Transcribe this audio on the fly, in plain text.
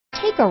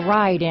Take a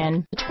ride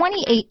in the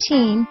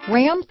 2018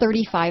 Ram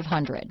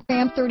 3500.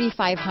 Ram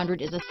 3500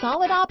 is a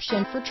solid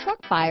option for truck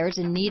buyers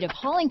in need of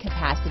hauling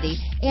capacity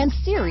and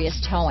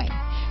serious towing.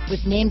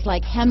 With names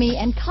like Hemi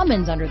and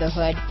Cummins under the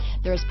hood,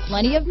 there's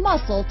plenty of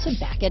muscle to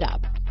back it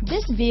up.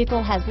 This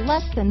vehicle has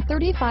less than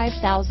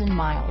 35,000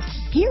 miles.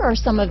 Here are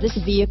some of this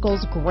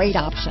vehicle's great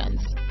options: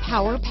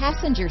 power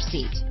passenger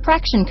seat,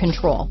 traction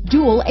control,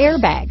 dual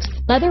airbags,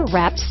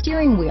 leather-wrapped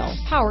steering wheel,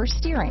 power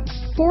steering,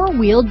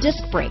 four-wheel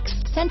disc brakes,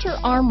 center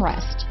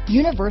armrest,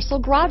 universal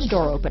garage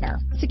door opener,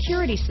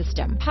 security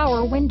system,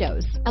 power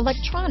windows,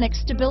 electronic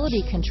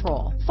stability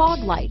control, fog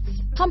lights,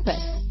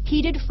 compass,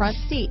 heated front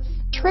seats,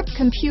 trip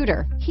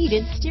computer,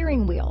 heated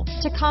steering wheel,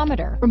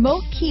 tachometer,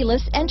 remote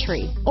keyless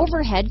entry,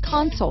 overhead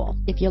console.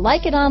 If you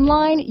like it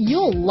online,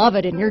 you'll love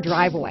it in your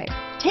driveway.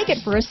 Take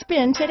it for a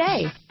spin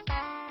today.